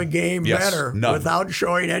of a game better without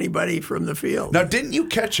showing anybody from the field. Now, didn't you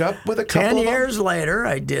catch up with a couple 10 years later,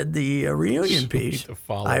 I did the reunion piece.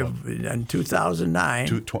 In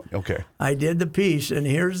 2009. Okay. I did the piece, and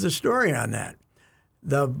here's the story on that.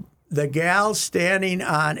 The gal standing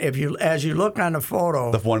on, as you look on the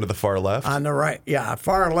photo. The one to the far left? On the right,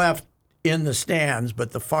 far left in the stands,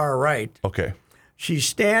 but the far right. Okay. She's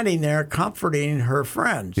standing there comforting her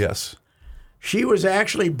friends. Yes. She was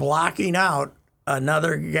actually blocking out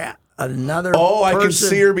another person. Oh, I can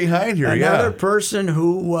see her behind her. Another person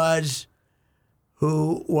who was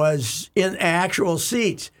in actual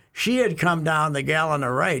seats. She had come down. The gal on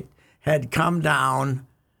the right had come down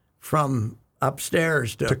from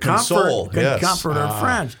upstairs to comfort her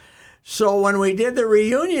friends. So when we did the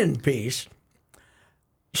reunion piece,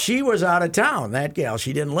 she was out of town. That gal,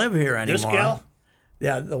 she didn't live here anymore. This gal?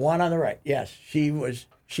 Yeah, the one on the right. Yes, she was.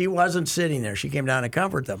 She wasn't sitting there. She came down to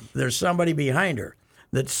comfort them. There's somebody behind her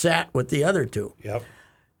that sat with the other two. Yep.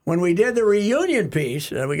 When we did the reunion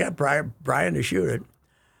piece, and we got Brian to shoot it,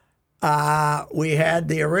 we had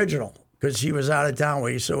the original because she was out of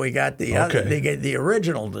town. So we got the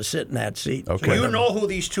original to sit in that seat. Okay. So you know who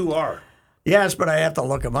these two are? Yes, but I have to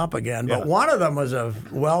look them up again. But one of them was a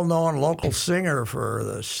well-known local singer for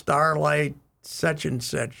the Starlight such and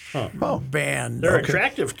such band. They're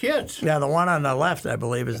attractive kids. Yeah, the one on the left, I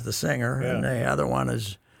believe, is the singer, and the other one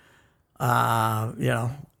is, one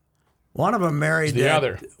of them married the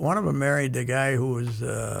other. One of them married the guy who was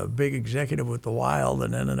a big executive with the Wild,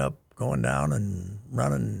 and ended up going down and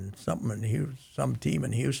running something in some team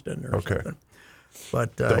in Houston or something.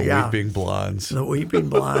 But The Weeping Blondes. The Weeping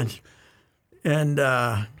Blondes. And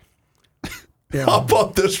How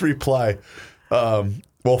about this reply?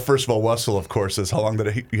 Well, first of all, Wessel, of course, says, how long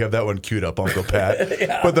did you have that one queued up, Uncle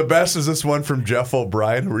Pat? But the best is this one from Jeff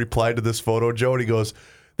O'Brien, who replied to this photo, Joe, and he goes,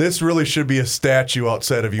 this really should be a statue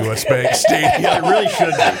outside of U.S. Bank Stadium. Yeah, it really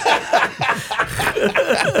should be.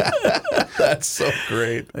 That's so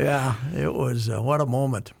great. Yeah, it was, what a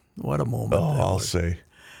moment. What a moment. Oh, I'll say.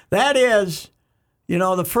 That is,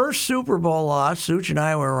 the first Super Bowl loss, Such and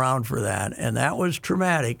I were around for that, and that was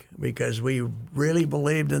traumatic because we really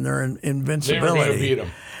believed in their invincibility. They were going to beat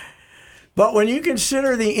them. But when you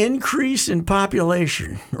consider the increase in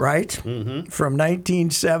population, right, from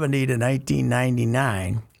 1970 to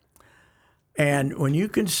 1999, and when you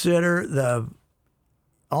consider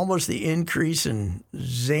almost the increase in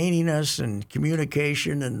zaniness and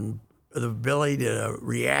communication and the ability to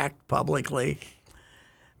react publicly,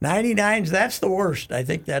 99's, that's the worst. I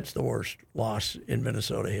think that's the worst loss in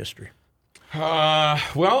Minnesota history.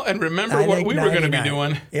 Well, and remember what we were going to be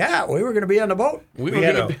doing. Yeah, we were going to be on the boat. We were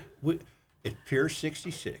going to be. At Pier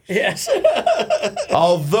 66. Yes.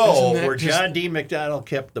 Although, where John D. McDonald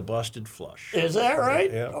kept the busted flush. Is that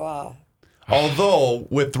right? Yeah. Wow. Although,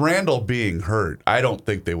 with Randall being hurt, I don't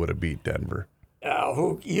think they would have beat Denver.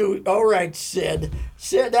 Oh, all right, Sid.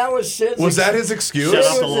 Sid, that was Sid's. Was that his excuse? Set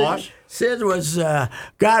up the loss? Sid was,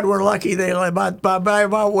 God, we're lucky they, by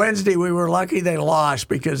about Wednesday, we were lucky they lost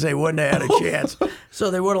because they wouldn't have had a chance. So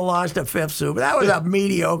they would have lost a fifth Super. That was a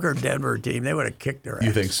mediocre Denver team. They would have kicked their ass.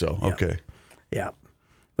 You think so? Yeah. Okay. Yeah.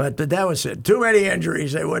 But that was it. Too many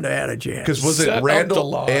injuries. They wouldn't have had a chance. Because was it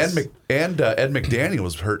Randall and Ed McDaniel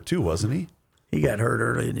was hurt too, wasn't he? He got hurt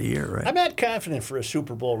early in the year, right? I'm not confident for a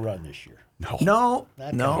Super Bowl run this year. No,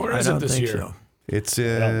 Where I is it don't this think year? so. It's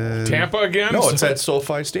in Tampa again? No, it's at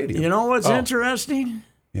SoFi Stadium. You know what's interesting?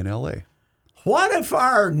 In L.A. What if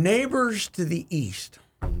our neighbors to the east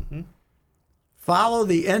follow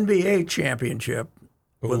the NBA championship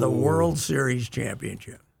with a World Series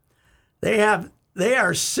championship? They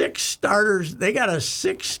are 6 starters. They got a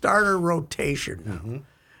 6-starter rotation.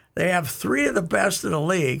 They have 3 of the best in the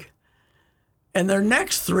league. And their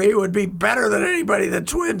next 3 would be better than anybody the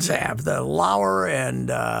Twins have. The Lauer and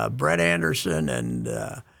Brett Anderson, and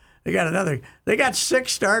they got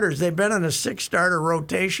 6 starters. They've been in a 6-starter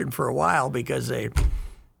rotation for a while because they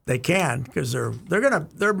can, because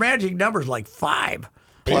their magic number's like 5.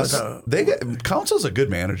 Plus, Council's a good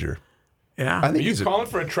manager. Yeah. I think Are you calling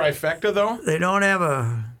for a trifecta though? They don't have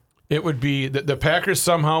a. It would be the Packers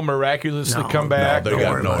somehow miraculously come back. they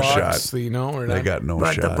got no shot. They got no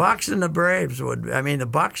But shot. the Bucks and the Braves would. I mean, the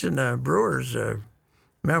Bucks and the Brewers.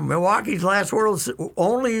 Remember, Milwaukee's last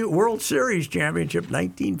only World Series championship,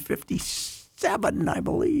 1957, I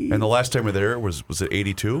believe. And the last time we were there was it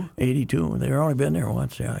 82? 82. They've only been there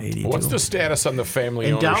once. Yeah, 82. What's the status on the family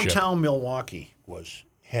And ownership? downtown Milwaukee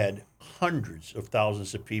had hundreds of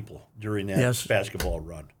thousands of people during that basketball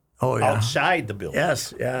run. Oh, yeah. Outside the building.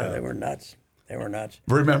 Yes, yeah, they were nuts.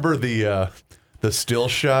 Remember the still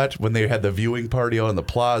shot when they had the viewing party on the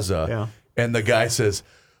plaza? Yeah. And the guy says,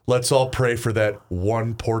 let's all pray for that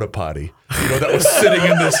one porta potty. That was sitting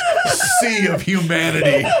in this sea of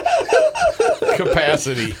humanity.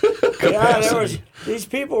 Capacity. Yeah, these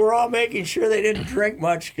people were all making sure they didn't drink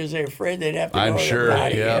much because they were afraid they'd have to go I'm to sure, the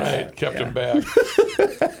potty. yeah. It kept them back.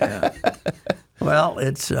 Well,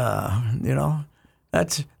 it's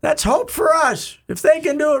that's hope for us. If they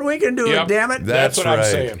can do it, we can do it. Damn it! That's what I'm right.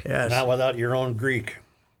 saying. Yes. Not without your own Greek.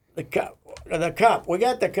 The cup. We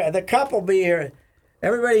got the cup. The cup will be here.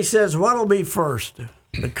 Everybody says what'll be first.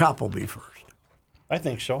 The cup will be first. I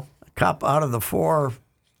think so. The cup out of the 4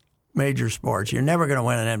 major sports. You're never going to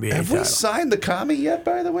win an NBA Have title. we signed the commie yet,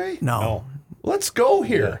 by the way? No. Let's go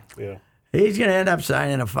here. Yeah. He's going to end up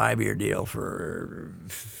signing a 5-year deal for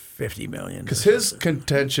 $50 million. Because his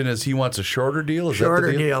contention is he wants a shorter deal. Is Shorter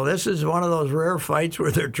that the deal? This is one of those rare fights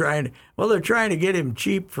where they're trying to get him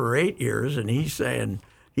cheap for 8 years, and he's saying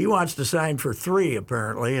he wants to sign for 3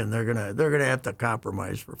 apparently, and they're gonna have to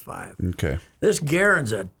compromise for 5. Okay. This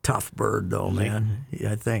Guerin's a tough bird, though, man.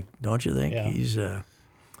 I think, don't you think? Yeah. He's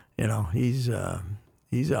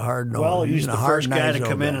he's a hard nose. Well, he's the first guy to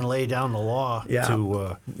nosed come in guy. and lay down the law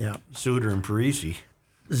to Suter and Parisi.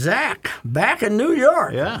 Zach, back in New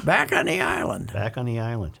York. Yeah. Back on the island. Back on the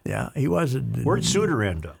island. Yeah, he wasn't. Where'd Suter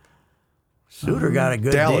end up? Suter got a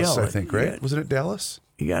good Dallas, deal. I think, right? Was it at Dallas?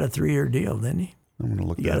 He got a 3-year deal, didn't he? I'm going to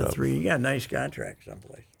look He that got up. He got a nice contract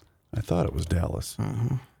someplace. I thought it was Dallas.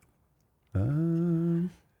 Who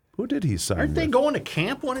did he sign Aren't they with? going to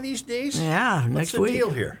camp one of these days? Yeah, What's next the week. deal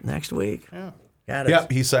here? Next week. Yeah. Got it.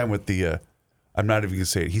 Yep, he signed with the I'm not even going to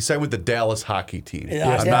say it. He signed with the Dallas hockey team.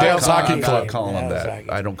 Yeah, Dallas Hockey Club. I'm not calling him that. Hockey.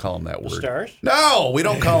 I don't call him that word. Stars? No, we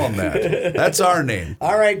don't call him that. That's our name.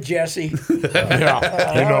 All right, Jesse.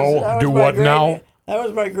 Yeah. Do what now? That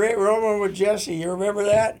was my great Roman with Jesse. You remember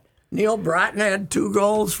that? Neil Broughton had 2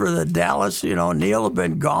 goals for the Dallas. Neil had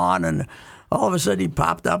been gone, and all of a sudden he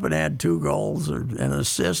popped up and had 2 goals or an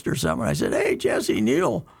assist or something. I said, hey, Jesse,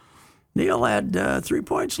 Neil had 3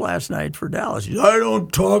 points last night for Dallas. He said, I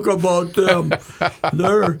don't talk about them.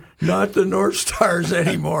 They're not the North Stars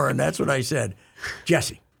anymore. And that's what I said.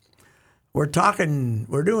 Jesse, we're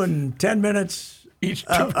doing 10 minutes. Each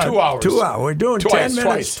 2 hours. 2 hours. We're doing 10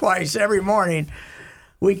 minutes twice every morning.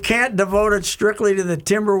 We can't devote it strictly to the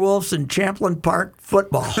Timberwolves and Champlain Park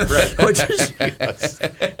football. Which is,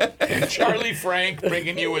 And Charlie Frank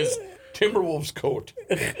bringing you his Timberwolves coat.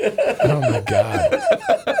 Oh my God!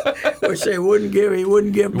 which he wouldn't give back.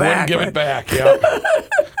 Wouldn't give it back. Yeah.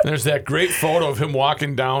 There's that great photo of him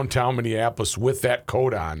walking downtown Minneapolis with that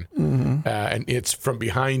coat on, and it's from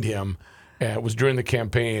behind him. It was during the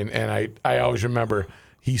campaign, and I always remember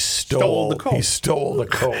he stole the coat. He stole the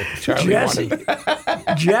coat.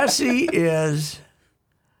 Jesse is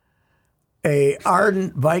a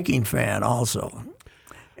ardent Viking fan also.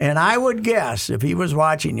 And I would guess, if he was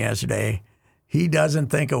watching yesterday, he doesn't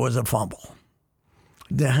think it was a fumble.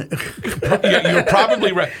 Yeah, you're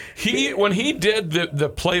probably right. When he did the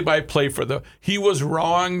play-by-play he was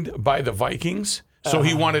wronged by the Vikings, so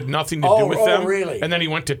he wanted nothing to do with them. Really? And then he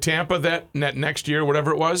went to Tampa that next year,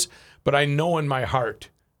 whatever it was. But I know in my heart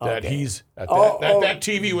that that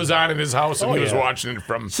TV was on in his house and he was watching it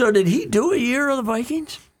from. So did he do a year of the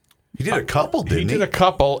Vikings? He did a couple, didn't he? He did a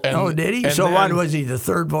couple. And, did he? So what, was he the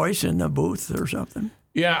third voice in the booth or something?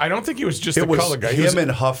 Yeah, I don't think he was just the color guy. Him and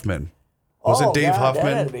Huffman. Was it Dave Huffman?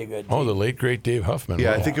 That'd be a good team. Oh, the late, great Dave Huffman.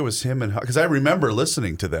 Yeah, I think it was him and because I remember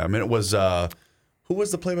listening to them. And it was, who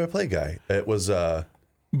was the play-by-play guy? It was...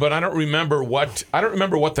 But I don't remember what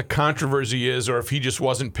the controversy is, or if he just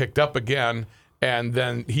wasn't picked up again, and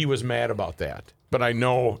then he was mad about that. But I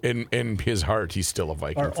know in his heart he's still a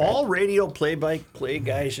Viking fan. Are all radio play-by-play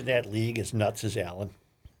guys in that league as nuts as Allen?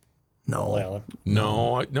 No. Allen?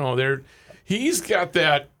 No. He's got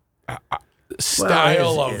that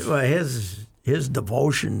style of his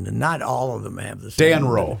devotion, and not all of them have the same. Dan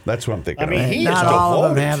Rowe, that's what I'm thinking. I mean, not all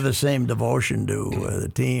of them have the same devotion to the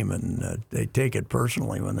team, and they take it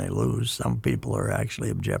personally when they lose. Some people are actually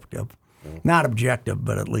objective. Not objective,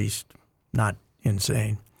 but at least not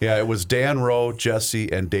insane. Yeah, it was Dan Rowe,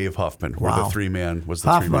 Jesse, and Dave Huffman. Wow. Huffman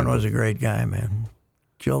was a great guy, man.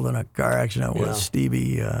 Killed in a car accident with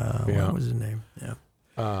Stevie. What was his name?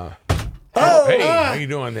 Yeah. Hey, how you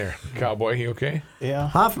doing there, cowboy? You okay? Yeah.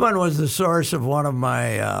 Huffman was the source of one of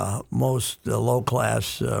my most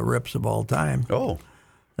low-class rips of all time. Oh.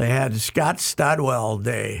 They had Scott Studwell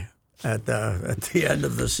Day at the end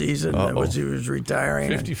of the season. He was retiring.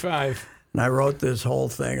 55. And I wrote this whole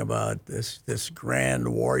thing about this grand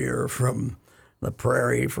warrior from the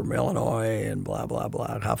prairie, from Illinois, and blah, blah,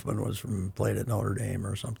 blah. Huffman played at Notre Dame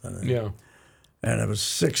or something. And it was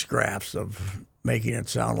 6 graphs of making it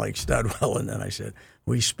sound like Studwell. And then I said,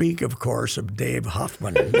 we speak, of course, of Dave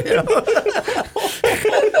Huffman.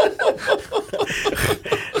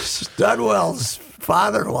 Studwell's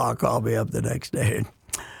father-in-law called me up the next day. And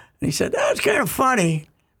he said, that's kind of funny.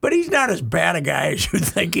 But he's not as bad a guy as you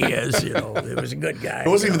think he is. He was a good guy. It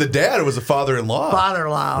wasn't even the dad; it was the father-in-law.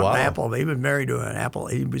 Father-in-law, wow. Apple. He was married to an Apple.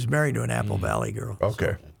 He was married to an Apple Valley girl.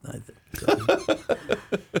 Okay.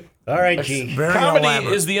 All right, G. Comedy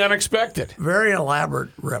elaborate. is the unexpected. Very elaborate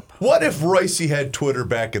rip. What if Royce had Twitter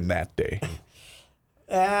back in that day?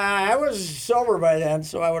 I was sober by then,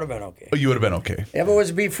 so I would have been okay. Oh, you would have been okay. If it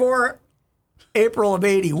was before April of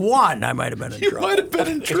 '81, I might have been in trouble. You might have been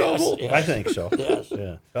in trouble. Yes. I think so. Yes.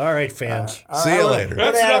 Yeah. All right, fans. See you later.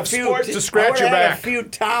 That's enough sports to scratch your back. A few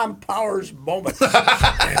Tom Powers moments.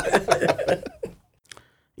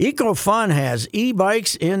 EcoFun has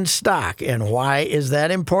e-bikes in stock. And why is that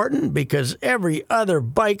important? Because every other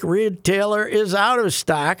bike retailer is out of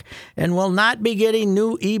stock and will not be getting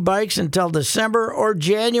new e-bikes until December or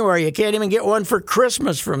January. You can't even get one for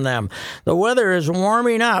Christmas from them. The weather is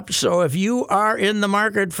warming up, so if you are in the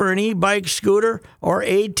market for an e-bike, scooter, or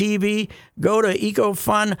ATV, go to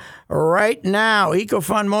EcoFun right now.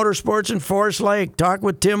 EcoFun Motorsports in Forest Lake. Talk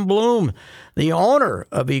with Tim Bloom, the owner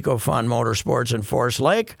of EcoFun Motorsports in Forest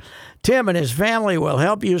Lake. Tim and his family will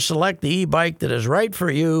help you select the e-bike that is right for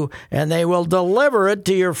you, and they will deliver it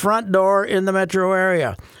to your front door in the metro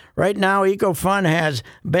area. Right now, EcoFun has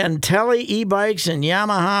Bentelli e-bikes and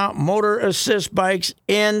Yamaha Motor Assist bikes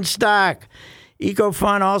in stock.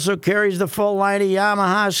 EcoFun also carries the full line of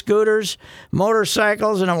Yamaha scooters,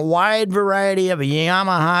 motorcycles, and a wide variety of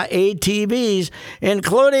Yamaha ATVs,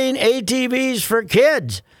 including ATVs for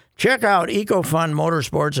kids. Check out EcoFun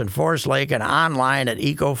Motorsports in Forest Lake and online at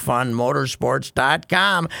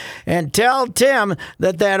ecofunmotorsports.com and tell Tim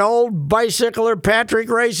that old bicycler Patrick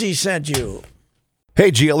Racy sent you. Hey,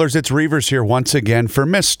 GLers, it's Reavers here once again for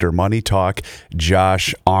Mr. Money Talk,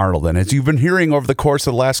 Josh Arnold. And as you've been hearing over the course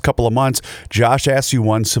of the last couple of months, Josh asks you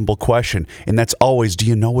one simple question, and that's always, do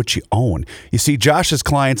you know what you own? You see, Josh's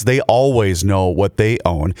clients, they always know what they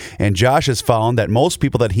own, and Josh has found that most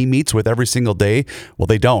people that he meets with every single day, well,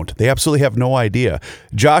 they don't. They absolutely have no idea.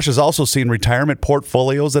 Josh has also seen retirement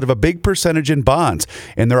portfolios that have a big percentage in bonds,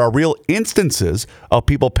 and there are real instances of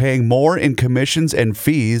people paying more in commissions and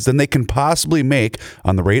fees than they can possibly make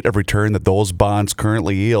on the rate of return that those bonds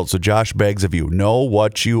currently yield. So Josh begs of you, know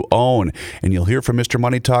what you own. And you'll hear from Mr.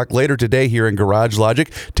 Money Talk later today here in Garage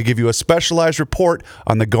Logic to give you a specialized report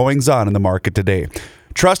on the goings-on in the market today.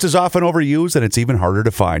 Trust is often overused, and it's even harder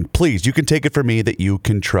to find. Please, you can take it from me that you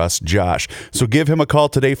can trust Josh. So give him a call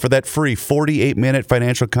today for that free 48-minute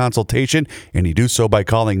financial consultation, and you do so by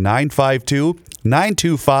calling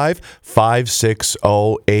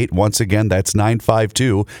 952-925-5608. Once again, that's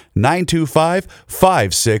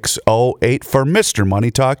 952-925-5608 for Mr.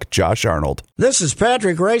 Money Talk, Josh Arnold. This is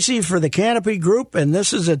Patrick Racy for the Canopy Group, and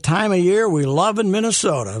this is a time of year we love in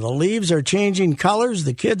Minnesota. The leaves are changing colors,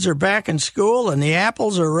 the kids are back in school, and the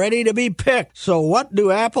apples are ready to be picked. So what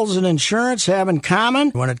do apples and insurance have in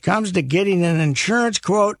common? When it comes to getting an insurance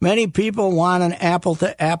quote, many people want an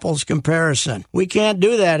apple-to-apples comparison. We can't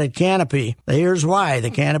do that at Canopy. Here's why.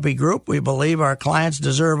 The Canopy Group, we believe our clients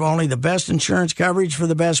deserve only the best insurance coverage for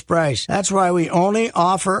the best price. That's why we only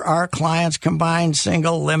offer our clients combined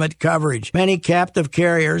single limit coverage. Many captive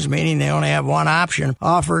carriers, meaning they only have one option,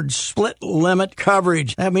 offered split limit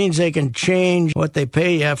coverage. That means they can change what they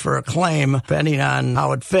pay you for a claim depending on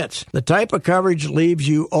how it fits. The type of coverage leaves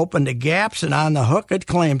you open to gaps and on the hook at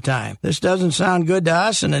claim time. This doesn't sound good to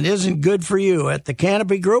us, and it isn't good for you. At the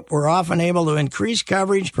Canopy Group, we're often able to increase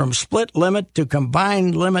coverage from split limit to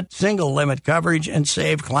combined limit, single limit coverage, and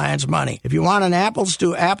save clients money. If you want an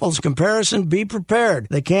apples-to-apples comparison, be prepared.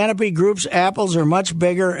 The Canopy Group's apples are much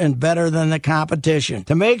bigger and better than the competition.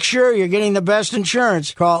 To make sure you're getting the best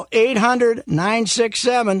insurance, call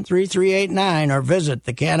 800-967-3389 or visit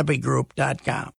thecanopygroup.com.